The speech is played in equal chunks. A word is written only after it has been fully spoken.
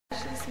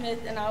Ashley Smith,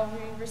 and I will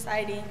be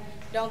reciting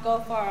Don't Go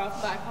Far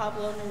Off by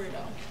Pablo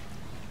Neruda.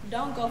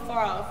 Don't go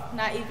far off,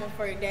 not even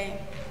for a day,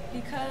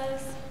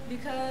 because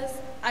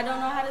I don't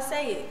know how to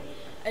say it.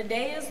 A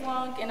day is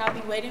long and I'll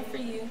be waiting for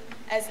you,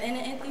 as in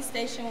an empty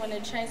station when the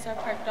trains are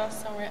parked off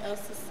somewhere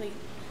else to sleep.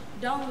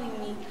 Don't leave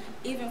me,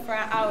 even for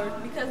an hour,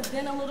 because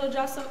then a little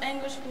drops of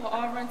anguish will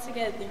all run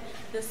together.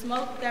 The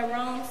smoke that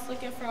roams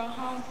looking for a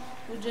home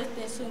will drift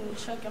into me,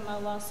 choking my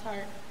lost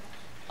heart.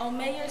 Oh,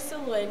 may your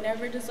silhouette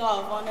never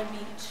dissolve on the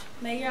beach.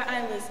 May your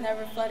eyelids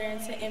never flutter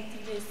into empty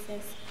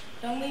distance.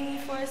 Don't leave me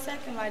for a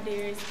second, my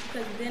dearest,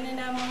 because then in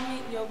that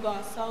moment you'll go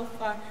so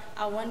far.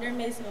 I wonder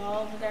amazing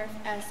all over there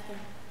asking,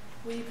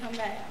 will you come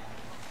back?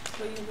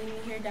 Will you leave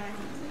me here dying?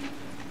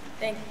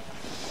 Thank you.